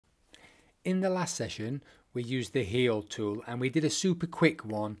In the last session, we used the heal tool and we did a super quick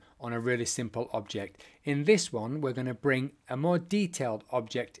one on a really simple object. In this one, we're going to bring a more detailed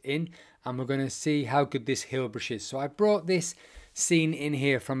object in and we're going to see how good this heal brush is. So I brought this scene in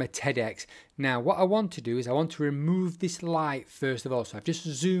here from a TEDx. Now, what I want to do is I want to remove this light first of all. So I've just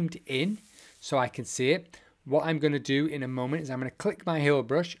zoomed in so I can see it. What I'm going to do in a moment is I'm going to click my heal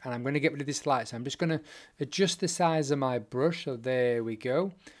brush and I'm going to get rid of this light. So I'm just going to adjust the size of my brush. So there we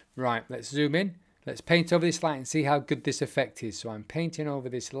go. Right, let's zoom in. Let's paint over this light and see how good this effect is. So I'm painting over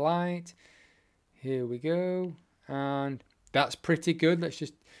this light. Here we go. And that's pretty good. Let's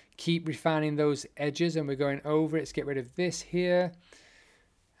just keep refining those edges and we're going over it. Let's get rid of this here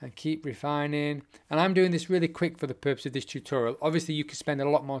and keep refining. And I'm doing this really quick for the purpose of this tutorial. Obviously, you can spend a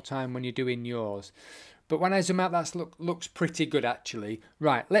lot more time when you're doing yours. But when I zoom out, that looks pretty good actually.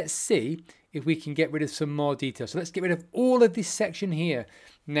 Right, let's see if we can get rid of some more detail. So let's get rid of all of this section here.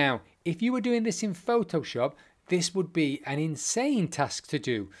 Now, if you were doing this in Photoshop, this would be an insane task to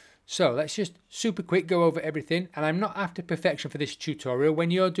do. So let's just super quick go over everything. And I'm not after perfection for this tutorial.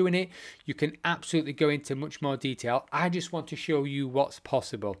 When you're doing it, you can absolutely go into much more detail. I just want to show you what's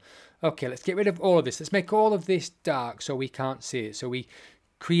possible. Okay, let's get rid of all of this. Let's make all of this dark so we can't see it. So we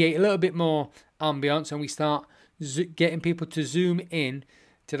create a little bit more ambience and we start getting people to zoom in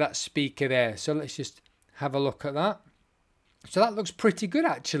to that speaker there. So let's just have a look at that. So that looks pretty good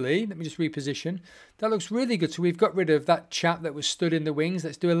actually. Let me just reposition. That looks really good. So we've got rid of that chap that was stood in the wings.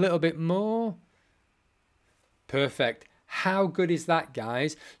 Let's do a little bit more. Perfect. How good is that,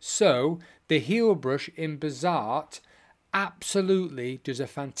 guys? So the heal brush in Bazaart absolutely does a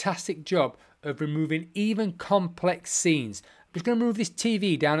fantastic job of removing even complex scenes. I'm just going to move this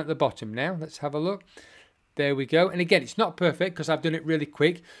TV down at the bottom now. Let's have a look. There we go. And again, it's not perfect because I've done it really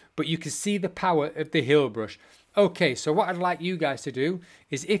quick, but you can see the power of the heal brush. Okay, so what I'd like you guys to do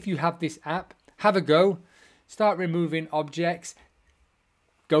is if you have this app, have a go, start removing objects.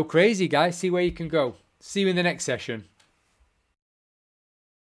 Go crazy, guys. See where you can go. See you in the next session.